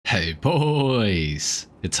Hi boys,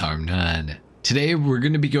 it's HarmNone. Today we're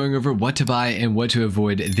going to be going over what to buy and what to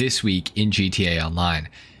avoid this week in GTA Online.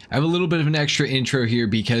 I have a little bit of an extra intro here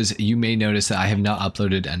because you may notice that I have not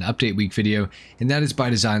uploaded an update week video, and that is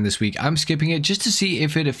by design this week. I'm skipping it just to see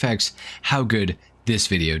if it affects how good this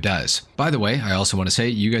video does. By the way, I also want to say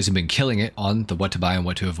you guys have been killing it on the what to buy and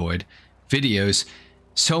what to avoid videos.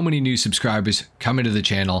 So many new subscribers coming to the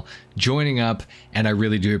channel, joining up, and I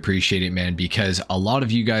really do appreciate it, man, because a lot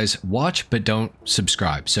of you guys watch but don't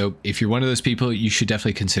subscribe. So if you're one of those people, you should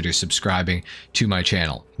definitely consider subscribing to my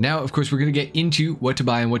channel. Now, of course, we're going to get into what to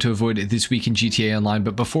buy and what to avoid this week in GTA Online,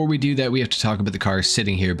 but before we do that, we have to talk about the car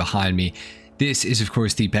sitting here behind me. This is, of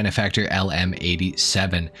course, the Benefactor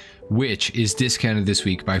LM87, which is discounted this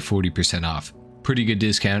week by 40% off. Pretty good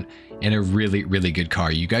discount and a really good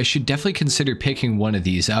car. You guys should definitely consider picking one of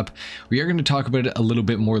these up. We are going to talk about it a little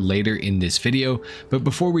bit more later in this video, but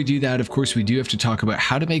before we do that, of course, we do have to talk about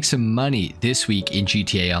how to make some money this week in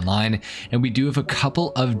GTA Online, and we do have a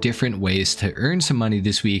couple of different ways to earn some money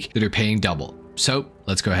this week that are paying double. So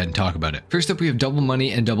let's go ahead and talk about it. First up, we have double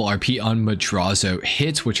money and double RP on Madrazo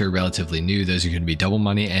hits, which are relatively new. Those are going to be double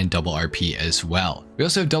money and double RP as well. We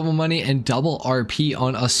also have double money and double RP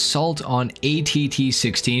on Assault on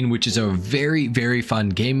ATT-16, which is a very fun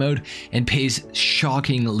game mode and pays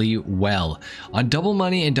shockingly well. On double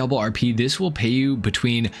money and double RP, this will pay you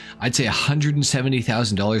between, I'd say,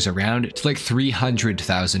 $170,000 a round to like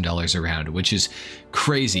 $300,000 a round, which is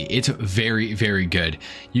crazy. It's very good.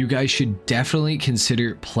 You guys should definitely consider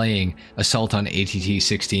playing Assault on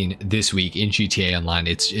ATT-16 this week in GTA Online.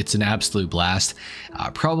 It's an absolute blast.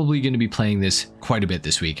 Probably going to be playing this quite a bit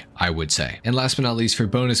this week, I would say. And last but not least, for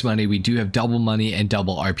bonus money, we do have double money and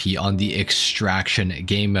double RP on the Extraction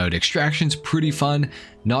game mode. Extraction's pretty fun.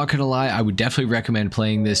 Not gonna lie, I would definitely recommend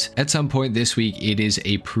playing this at some point this week. It is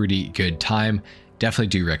a pretty good time. Definitely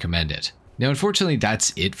do recommend it. Now, unfortunately,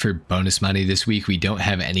 that's it for bonus money this week. We don't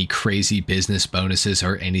have any crazy business bonuses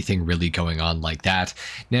or anything really going on like that.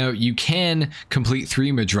 Now, you can complete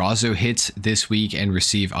 3 Madrazo hits this week and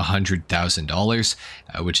receive $100,000,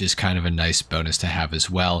 which is kind of a nice bonus to have as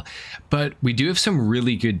well. But we do have some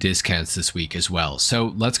really good discounts this week as well.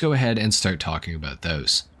 So let's go ahead and start talking about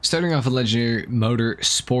those. Starting off with Legendary Motor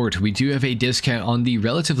Sport, we do have a discount on the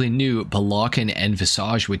relatively new Balakan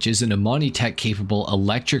Envisage, which is an Amani Tech capable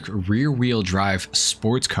electric rear-wheel drive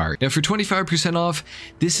sports car. Now, for 25% off,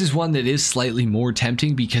 this is one that is slightly more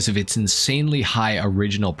tempting because of its insanely high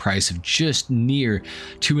original price of just near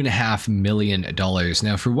 $2.5 million.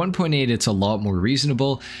 Now, for 1.8, it's a lot more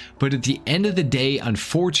reasonable, but at the end of the day,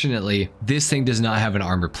 unfortunately, this thing does not have an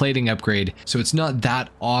armor plating upgrade, so it's not that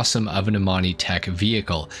awesome of an Amani Tech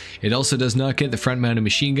vehicle. It also does not get the front-mounted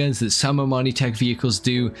machine guns that some Amani Tech vehicles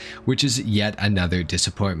do, which is yet another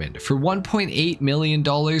disappointment. For $1.8 million,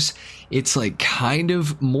 it's like kind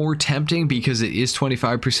of more tempting because it is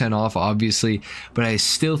 25% off, obviously, but I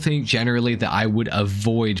still think generally that I would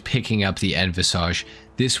avoid picking up the Envisage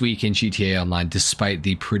this week in GTA Online despite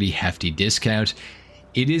the pretty hefty discount.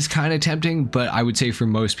 It is kind of tempting, but I would say for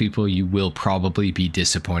most people, you will probably be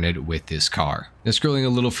disappointed with this car. Now, scrolling a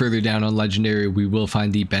little further down on Legendary, we will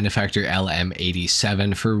find the Benefactor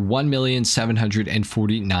LM87 for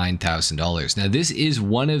 $1,749,000. Now, this is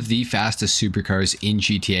one of the fastest supercars in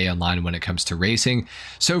GTA Online when it comes to racing,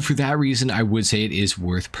 so for that reason, I would say it is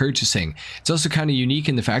worth purchasing. It's also kind of unique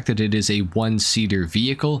in the fact that it is a one-seater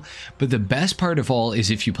vehicle, but the best part of all is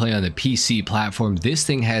if you play on the PC platform, this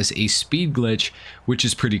thing has a speed glitch, which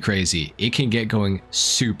is pretty crazy. It can get going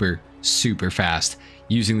super fast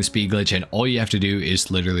using the speed glitch, and all you have to do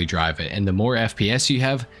is literally drive it, and the more FPS you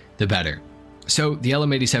have, the better. So the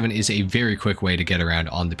LM87 is a very quick way to get around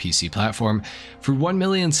on the PC platform. For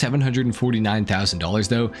 $1,749,000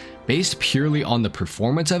 though, based purely on the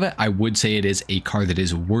performance of it, I would say it is a car that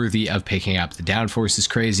is worthy of picking up. The downforce is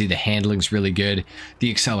crazy, the handling's really good, the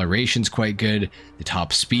acceleration's quite good, the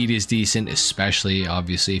top speed is decent, especially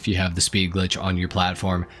obviously if you have the speed glitch on your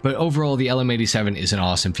platform. But overall, the LM87 is an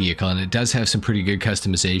awesome vehicle and it does have some pretty good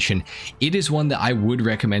customization. It is one that I would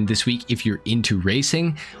recommend this week if you're into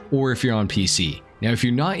racing or if you're on PC. Now, if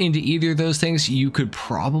you're not into either of those things, you could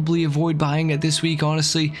probably avoid buying it this week,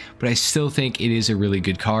 honestly, but I still think it is a really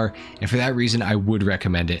good car, and for that reason, I would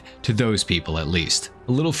recommend it to those people at least.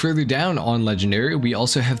 A little further down on Legendary, we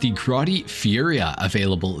also have the Grotti Furia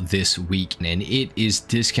available this week, and it is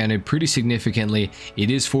discounted pretty significantly.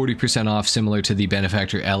 It is 40% off, similar to the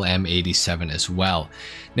Benefactor LM87 as well.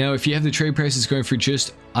 Now, if you have the trade prices going for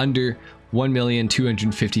just under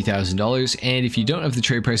 $1,250,000, and if you don't have the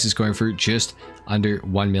trade price, it's going for just under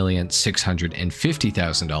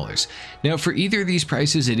 $1,650,000. Now, for either of these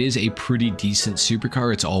prices, it is a pretty decent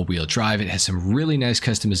supercar. It's all-wheel drive. It has some really nice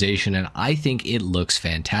customization, and I think it looks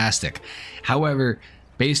fantastic. However,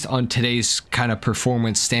 based on today's kind of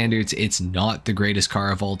performance standards, it's not the greatest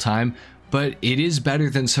car of all time, but it is better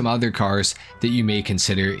than some other cars that you may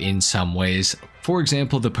consider in some ways. For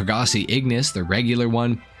example, the Pagani Ignis, the regular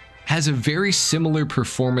one, has a very similar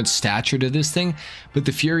performance stature to this thing, but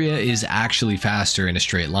the Furia is actually faster in a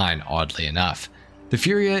straight line, oddly enough. The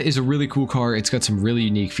Furia is a really cool car. It's got some really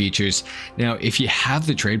unique features. Now, if you have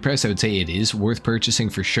the trade press, I would say it is worth purchasing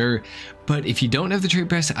for sure. But if you don't have the trade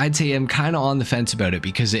press, I'd say I'm kind of on the fence about it,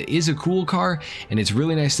 because it is a cool car and it's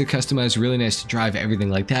really nice to customize, really nice to drive, everything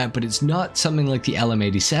like that. But it's not something like the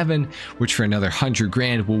LM87, which for another 100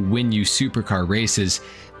 grand will win you supercar races.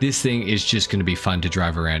 This thing is just going to be fun to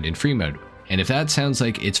drive around in free mode. And if that sounds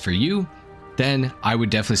like it's for you, then I would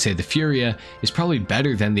definitely say the Furia is probably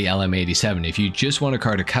better than the LM87. If you just want a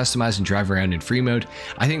car to customize and drive around in free mode,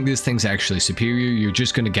 I think this thing's actually superior. You're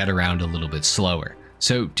just going to get around a little bit slower.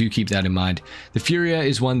 So do keep that in mind. The Furia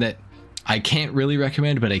is one that I can't really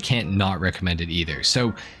recommend, but I can't not recommend it either.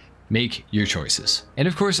 So make your choices. And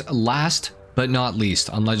of course, last but not least,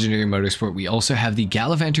 on Legendary Motorsport, we also have the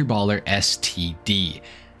Gallivanter Baller STD.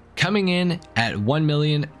 Coming in at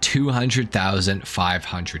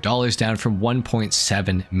 $1,200,500, down from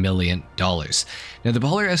 $1.7 million. Now, the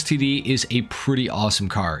Baller STD is a pretty awesome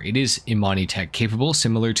car. It is Imani Tech capable,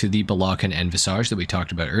 similar to the Balakan Envisage that we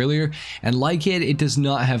talked about earlier, and like it does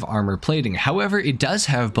not have armor plating. However, it does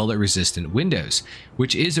have bullet-resistant windows,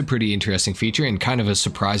 which is a pretty interesting feature and kind of a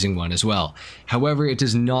surprising one as well. However, it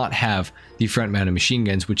does not have the front-mounted machine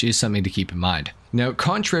guns, which is something to keep in mind. Now,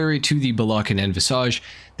 contrary to the Balakan Envisage,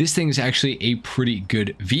 this thing is actually a pretty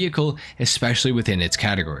good vehicle, especially within its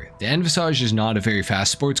category. The Envisage is not a very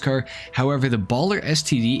fast sports car. However, the Baller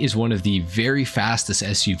STD is one of the very fastest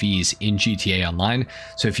SUVs in GTA Online.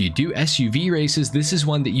 So if you do SUV races, this is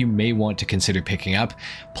one that you may want to consider picking up.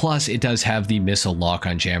 Plus, it does have the missile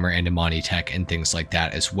lock-on jammer and Imani Tech and things like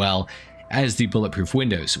that as well as the bulletproof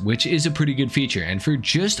windows, which is a pretty good feature. And for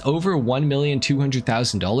just over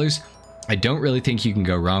 $1,200,000, I don't really think you can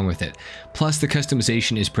go wrong with it. Plus, the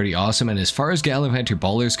customization is pretty awesome, and as far as Gallivanter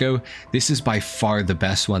Ballers go, this is by far the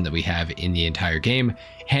best one that we have in the entire game,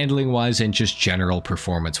 handling-wise and just general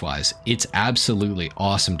performance-wise. It's absolutely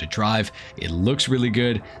awesome to drive, it looks really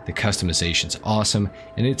good, the customization's awesome,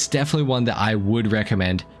 and it's definitely one that I would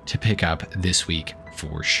recommend to pick up this week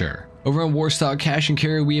for sure. Over on Warstock Cash and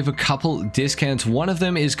Carry, we have a couple discounts. One of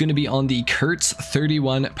them is going to be on the Kurtz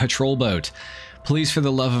 31 patrol boat. Please, for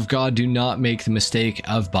the love of God, do not make the mistake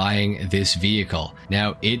of buying this vehicle.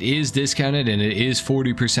 Now, it is discounted and it is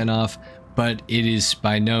 40% off, but it is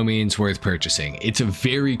by no means worth purchasing. It's a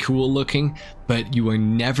very cool looking, but you are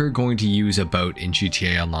never going to use a boat in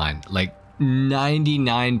GTA Online. Like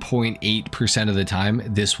 99.8% of the time,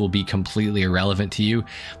 this will be completely irrelevant to you.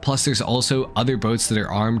 Plus, there's also other boats that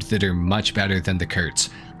are armed that are much better than the Kurtz.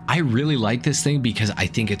 I really like this thing because I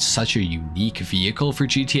think it's such a unique vehicle for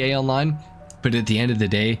GTA Online. But at the end of the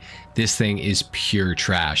day, this thing is pure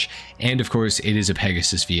trash. And of course, it is a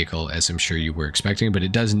Pegasus vehicle, as I'm sure you were expecting, but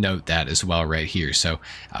it does note that as well right here. So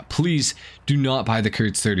please do not buy the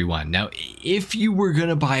Kurtz 31. Now, if you were going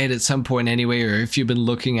to buy it at some point anyway, or if you've been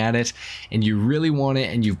looking at it and you really want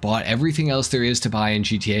it and you've bought everything else there is to buy in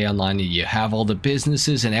GTA Online, and you have all the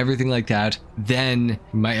businesses and everything like that, then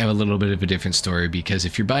you might have a little bit of a different story, because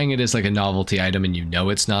if you're buying it as like a novelty item and you know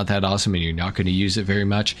it's not that awesome and you're not going to use it very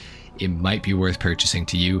much, it might be worth purchasing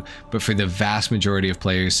to you, but for the vast majority of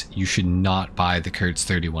players, you should not buy the Kurtz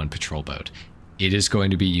 31 patrol boat. It is going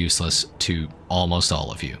to be useless to almost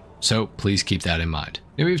all of you, so please keep that in mind.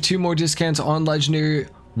 Now we have two more discounts on Legendary.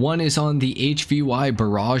 One is on the HVY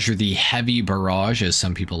Barrage, or the Heavy Barrage, as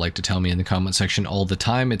some people like to tell me in the comment section all the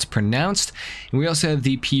time it's pronounced. And we also have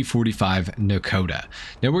the P45 Nakota.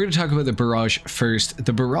 Now we're going to talk about the Barrage first.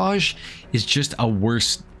 The Barrage is just a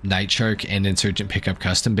worse Night Shark and Insurgent Pickup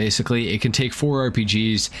Custom, basically. It can take 4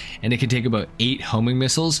 RPGs, and it can take about 8 homing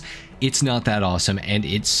missiles. It's not that awesome, and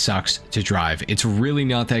it sucks to drive. It's really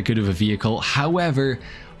not that good of a vehicle. However,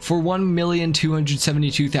 for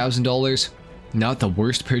 $1,272,000, not the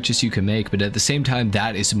worst purchase you can make, but at the same time,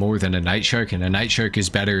 that is more than a Night Shark, and a Night Shark is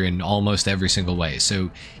better in almost every single way. So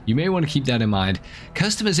you may want to keep that in mind.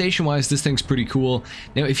 Customization wise, this thing's pretty cool.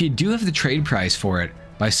 Now, if you do have the trade price for it,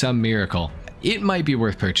 by some miracle, it might be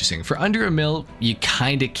worth purchasing. For under $1 mil, you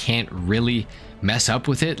kind of can't really mess up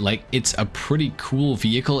with it. Like, it's a pretty cool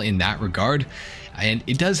vehicle in that regard. And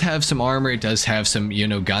it does have some armor, it does have some, you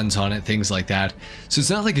know, guns on it, things like that. So it's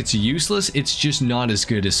not like it's useless, it's just not as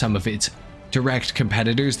good as some of its direct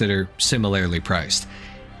competitors that are similarly priced.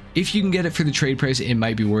 If you can get it for the trade price, it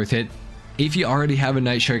might be worth it. If you already have a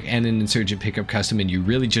Night Shark and an Insurgent pickup custom and you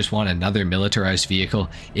really just want another militarized vehicle,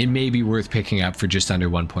 it may be worth picking up for just under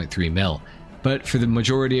 1.3 mil. But for the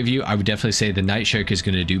majority of you, I would definitely say the Night Shark is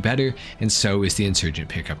going to do better, and so is the Insurgent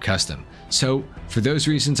pickup custom. So for those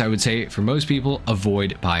reasons, I would say for most people,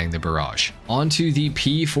 avoid buying the Barrage. On to the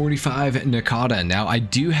P45 Nakata. Now, I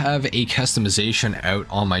do have a customization out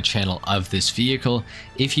on my channel of this vehicle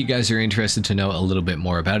if you guys are interested to know a little bit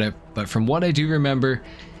more about it. But from what I do remember,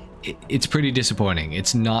 it's pretty disappointing.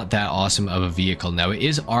 It's not that awesome of a vehicle. Now, it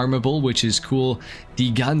is armable, which is cool.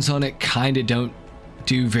 The guns on it kind of don't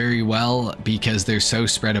do very well because they're so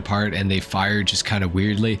spread apart and they fire just kind of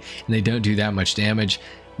weirdly and they don't do that much damage.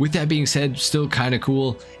 With that being said, still kind of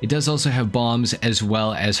cool. It does also have bombs as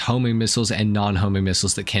well as homing missiles and non-homing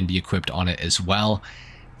missiles that can be equipped on it as well.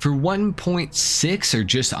 For 1.6 or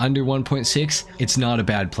just under 1.6, it's not a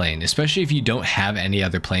bad plane, especially if you don't have any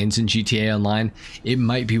other planes in GTA Online. It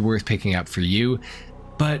might be worth picking up for you.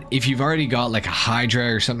 But if you've already got like a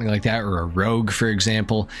Hydra or something like that, or a Rogue, for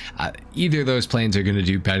example, either of those planes are going to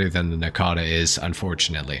do better than the Nakata is,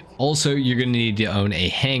 unfortunately. Also, you're going to need to own a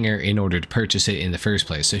hangar in order to purchase it in the first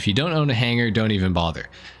place. So if you don't own a hangar, don't even bother.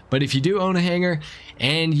 But if you do own a hangar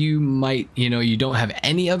and you might, you don't have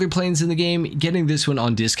any other planes in the game, getting this one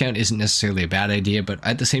on discount isn't necessarily a bad idea. But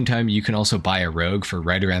at the same time, you can also buy a Rogue for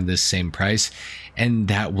right around this same price, and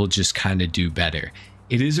that will just kind of do better.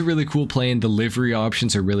 It is a really cool plane. The livery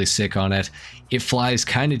options are really sick on it. It flies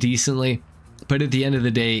kind of decently, but at the end of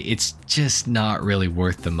the day, it's just not really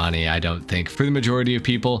worth the money, I don't think, for the majority of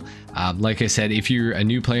people. Like I said, if you're a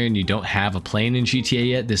new player and you don't have a plane in GTA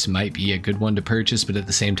yet, this might be a good one to purchase, but at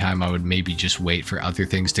the same time, I would maybe just wait for other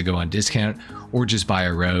things to go on discount or just buy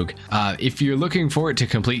a Rogue. If you're looking for it to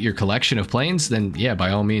complete your collection of planes, then yeah,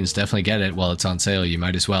 by all means, definitely get it while it's on sale. You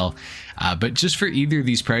might as well. But just for either of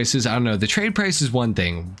these prices, I don't know, the trade price is one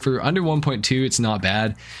thing. For under 1.2, it's not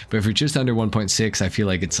bad, but for just under 1.6, I feel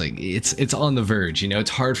like it's on the verge. It's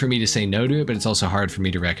hard for me to say no to it, but it's also hard for me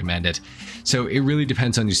to recommend it. So it really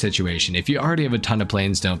depends on your situation. If you already have a ton of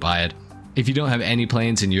planes, don't buy it. If you don't have any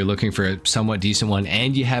planes and you're looking for a somewhat decent one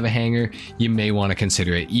and you have a hangar, you may want to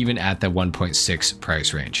consider it even at the 1.6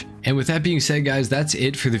 price range. And with that being said, guys, that's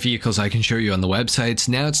it for the vehicles I can show you on the websites.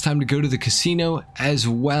 Now it's time to go to the casino as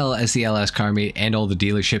well as the LS car meet and all the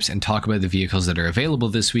dealerships and talk about the vehicles that are available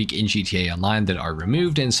this week in GTA Online that are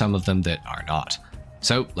removed and some of them that are not.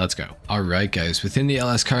 So let's go. All right, guys, within the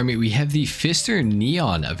LS car meet, we have the Pfister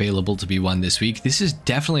Neon available to be won this week. This is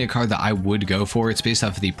definitely a car that I would go for. It's based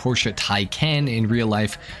off of the Porsche Taycan in real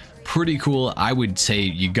life. Pretty cool. I would say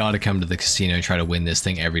you got to come to the casino and try to win this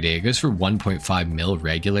thing every day. It goes for 1.5 mil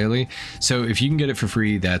regularly. So if you can get it for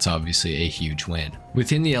free, that's obviously a huge win.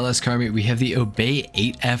 Within the LS car meet, we have the Obey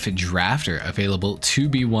 8F Drafter available to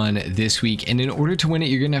be won this week. And in order to win it,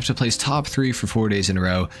 you're going to have to place top 3 for 4 days in a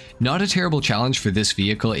row. Not a terrible challenge for this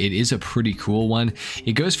vehicle. It is a pretty cool one.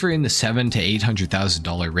 It goes for in the $700,000 to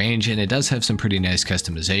 $800,000 range, and it does have some pretty nice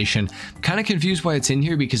customization. I'm kind of confused why it's in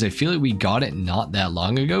here because I feel like we got it not that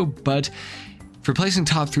long ago, but for placing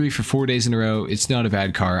top 3 for 4 days in a row, it's not a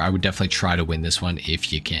bad car. I would definitely try to win this one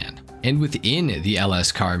if you can. And within the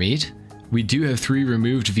LS car meet, we do have 3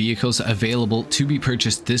 removed vehicles available to be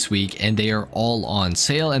purchased this week, and they are all on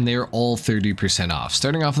sale and they are all 30% off.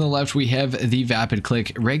 Starting off on the left, we have the Vapid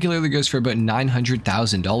Click. Regularly goes for about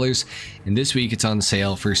 $900,000, and this week it's on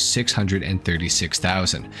sale for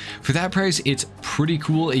 $636,000. For that price, it's pretty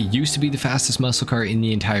cool. It used to be the fastest muscle car in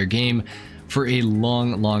the entire game for a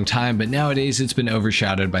long time, but nowadays it's been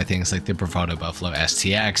overshadowed by things like the Bravado Buffalo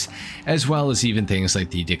STX, as well as even things like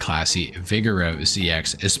the Declasse Vigoro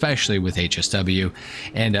ZX, especially with HSW,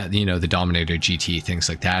 and the Dominator GT, things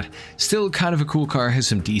like that. Still kind of a cool car, has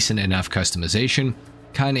some decent enough customization,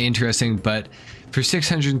 kind of interesting, but for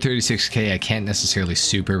 $636K, I can't necessarily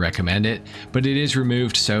super recommend it, but it is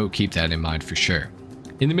removed, so keep that in mind for sure.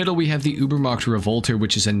 In the middle, we have the Ubermacht Revolter,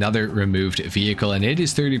 which is another removed vehicle, and it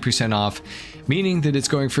is 30% off, meaning that it's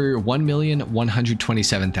going for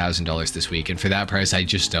 $1,127,000 this week. And for that price, I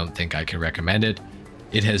just don't think I can recommend it.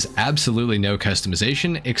 It has absolutely no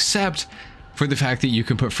customization, except for the fact that you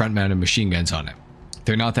can put front-mounted machine guns on it.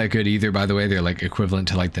 They're not that good either, by the way. They're like equivalent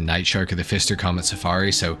to like the Night Shark or the Fister Comet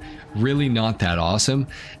Safari, so really not that awesome.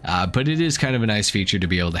 But it is kind of a nice feature to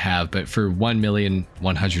be able to have. But for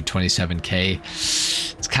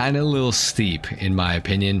 1,127,000, it's kind of a little steep in my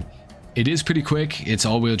opinion. It is pretty quick. It's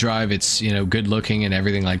all-wheel drive. It's, you know, good looking and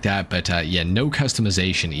everything like that. But yeah, no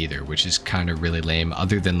customization either, which is kind of really lame,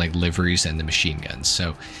 other than like liveries and the machine guns.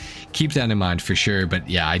 So keep that in mind for sure, but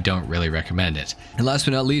yeah, I don't really recommend it. And last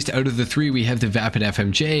but not least, out of the three, we have the Vapid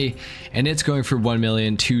FMJ, and it's going for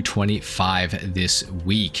 1,225,000 this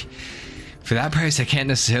week. For that price, I can't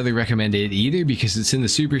necessarily recommend it either because it's in the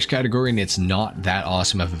supers category and it's not that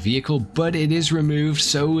awesome of a vehicle, but it is removed.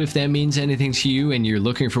 So if that means anything to you and you're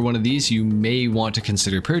looking for one of these, you may want to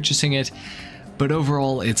consider purchasing it. But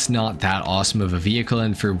overall, it's not that awesome of a vehicle,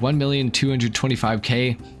 and for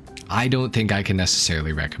 1,225,000, I don't think I can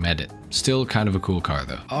necessarily recommend it. Still kind of a cool car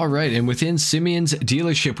though. All right, and within Simeon's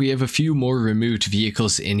dealership, we have a few more removed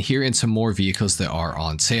vehicles in here and some more vehicles that are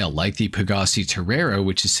on sale, like the Pegasi Torero,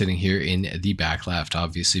 which is sitting here in the back left,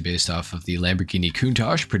 obviously based off of the Lamborghini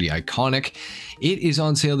Countach, pretty iconic. It is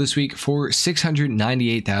on sale this week for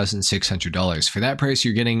 $698,600. For that price,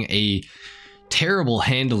 you're getting a terrible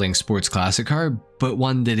handling sports classic car, but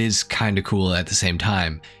one that is kind of cool at the same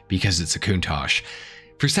time because it's a Countach.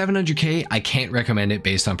 For $700K, I can't recommend it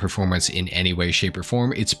based on performance in any way, shape, or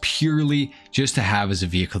form. It's purely just to have as a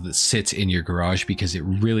vehicle that sits in your garage because it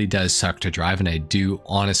really does suck to drive, and I do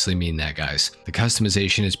honestly mean that, guys. The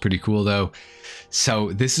customization is pretty cool though.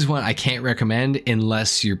 So this is one I can't recommend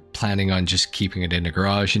unless you're planning on just keeping it in a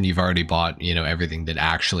garage and you've already bought, you know, everything that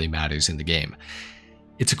actually matters in the game.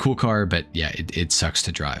 It's a cool car, but yeah, it sucks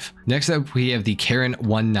to drive. Next up, we have the Karin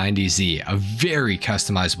 190Z, a very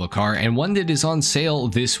customizable car and one that is on sale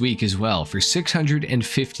this week as well for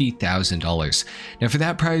 $650,000. Now for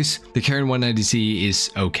that price, the Karin 190Z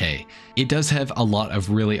is okay. It does have a lot of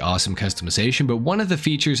really awesome customization, but one of the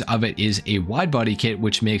features of it is a wide body kit,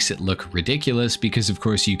 which makes it look ridiculous because of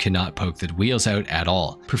course you cannot poke the wheels out at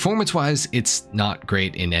all. Performance wise, it's not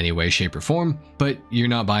great in any way, shape, or form, but you're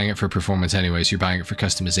not buying it for performance anyways, you're buying it for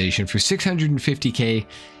customization. For $650K,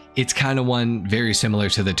 it's kind of one very similar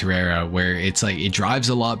to the Torero, where it's like it drives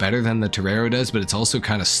a lot better than the Torero does, but it's also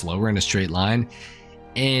kind of slower in a straight line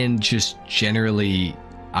and just generally,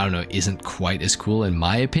 I don't know, isn't quite as cool in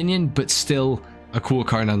my opinion, but still a cool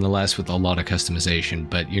car nonetheless with a lot of customization.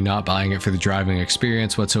 But you're not buying it for the driving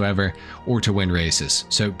experience whatsoever or to win races.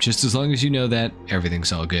 So just as long as you know that,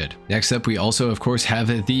 everything's all good. Next up, we also of course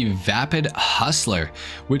have the Vapid Hustler,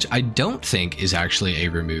 which I don't think is actually a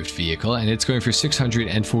removed vehicle, and it's going for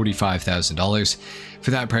 $645,000. For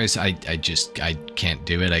that price, I can't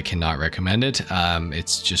do it. I cannot recommend it.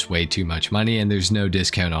 It's just way too much money and there's no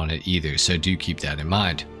discount on it either, so do keep that in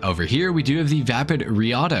mind. Over here, we do have the Vapid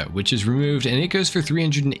Riata, which is removed, and it goes for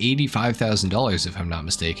 $385,000 if I'm not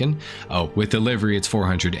mistaken. Oh, with delivery, it's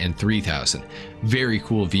 $403,000. Very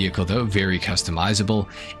cool vehicle though, very customizable,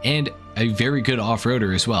 and a very good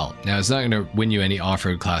off-roader as well. Now, it's not going to win you any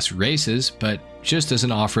off-road class races, but just as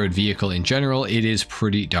an off-road vehicle in general, it is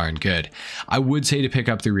pretty darn good. I would say to pick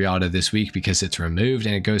up the Riata this week because it's removed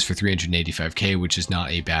and it goes for $385K, which is not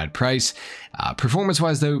a bad price.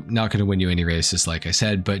 Performance-wise though, not going to win you any races like I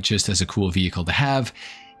said, but just as a cool vehicle to have.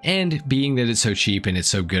 And being that it's so cheap and it's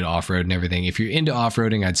so good off-road and everything, if you're into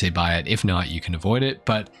off-roading, I'd say buy it. If not, you can avoid it,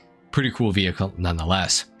 but pretty cool vehicle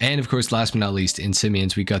nonetheless. And of course, last but not least, in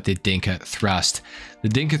Simeon's, we got the Dinka Thrust. The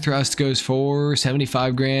Dinka Thrust goes for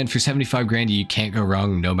 75 grand. For 75 grand, you can't go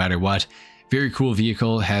wrong no matter what. Very cool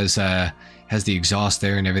vehicle, has the exhaust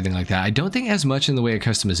there and everything like that. I don't think it has much in the way of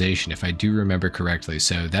customization, if I do remember correctly,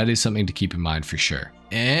 so that is something to keep in mind for sure.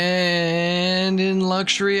 And in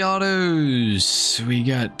luxury autos, we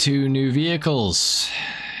got two new vehicles.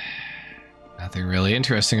 Nothing really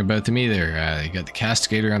interesting about them either. You got the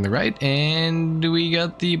Castigator on the right, and we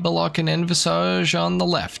got the Balkan Envisage on the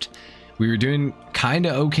left. We were doing kind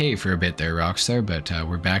of okay for a bit there, Rockstar, but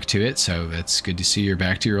we're back to it, so that's good to see you're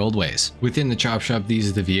back to your old ways. Within the chop shop, these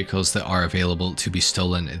are the vehicles that are available to be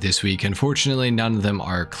stolen this week. Unfortunately, none of them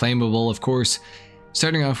are claimable, of course.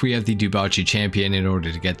 Starting off, we have the Dubachi Champion. In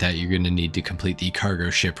order to get that, you're going to need to complete the cargo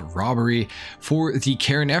ship robbery. For the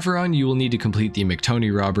Karen Everon, you will need to complete the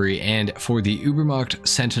McTony robbery. And for the Ubermacht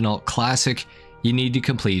Sentinel Classic, you need to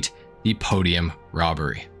complete the podium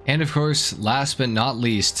robbery. And of course, last but not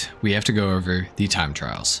least, we have to go over the time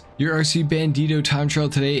trials. Your RC Bandito time trial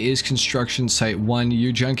today is Construction Site 1.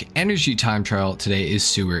 Your Junk Energy time trial today is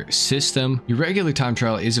Sewer System. Your regular time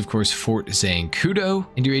trial is of course Fort Zancudo.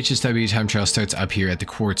 And your HSW time trial starts up here at the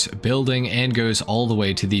Quartz Building and goes all the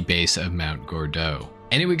way to the base of Mount Gordeau.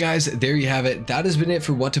 Anyway guys, there you have it. That has been it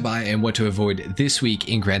for what to buy and what to avoid this week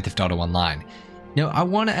in Grand Theft Auto Online. Now I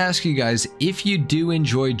want to ask you guys, if you do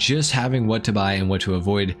enjoy just having what to buy and what to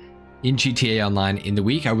avoid in GTA Online in the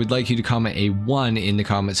week, I would like you to comment a 1 in the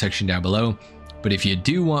comment section down below. But if you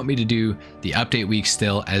do want me to do the update week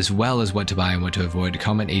still, as well as what to buy and what to avoid,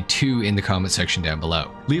 comment a 2 in the comment section down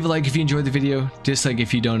below. Leave a like if you enjoyed the video, dislike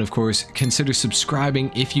if you don't, of course. Consider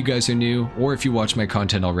subscribing if you guys are new, or if you watch my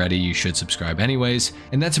content already, you should subscribe anyways.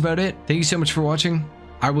 And that's about it. Thank you so much for watching.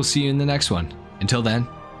 I will see you in the next one. Until then,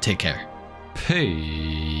 take care.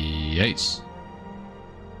 Peace.